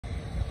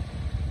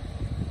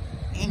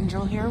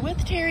Angel here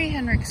with Terry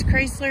Henricks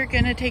Chrysler.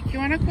 Gonna take you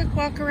on a quick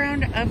walk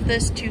around of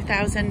this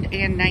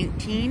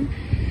 2019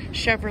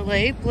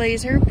 Chevrolet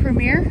Blazer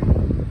Premier.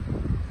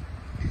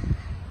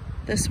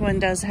 This one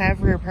does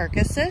have rear park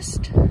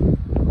assist.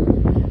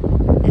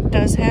 It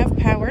does have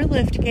power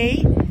lift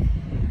gate.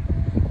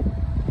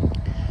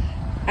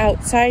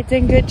 Outside's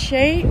in good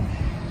shape.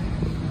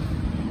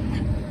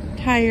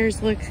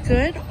 Tires look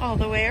good all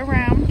the way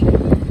around.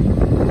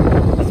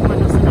 This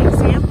one is an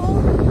example.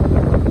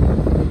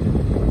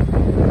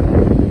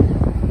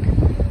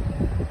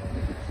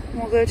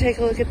 We'll go take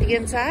a look at the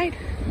inside.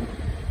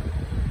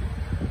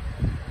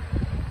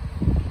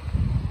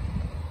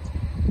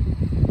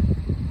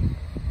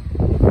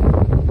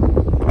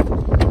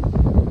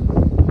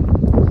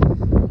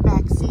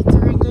 Back seats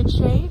are in good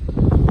shape.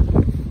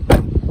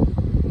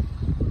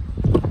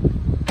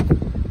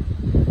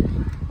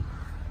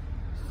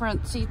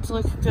 Front seats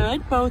look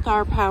good. Both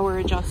are power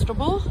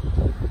adjustable.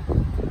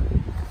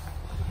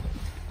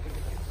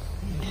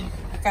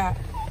 Got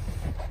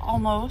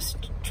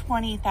almost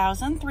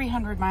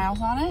 20,300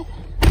 miles on it.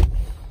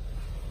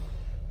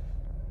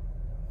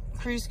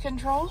 Cruise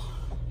control,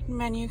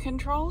 menu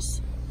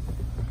controls,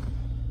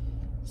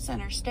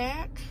 center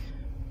stack.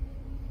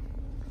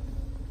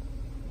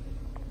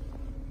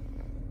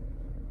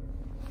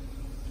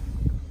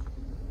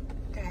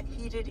 Got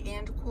heated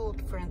and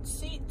cooled front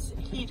seats,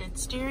 heated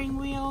steering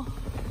wheel,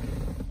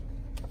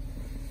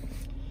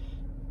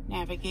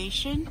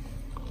 navigation,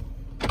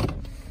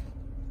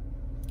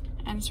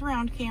 and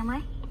surround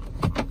camera.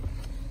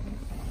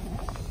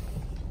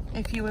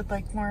 If you would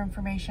like more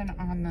information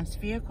on this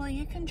vehicle,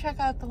 you can check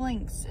out the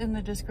links in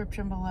the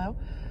description below,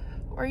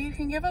 or you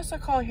can give us a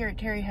call here at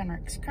Terry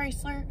Henricks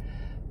Chrysler,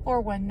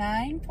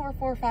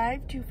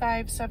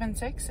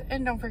 419-445-2576,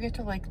 and don't forget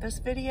to like this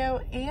video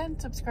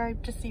and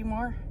subscribe to see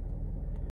more.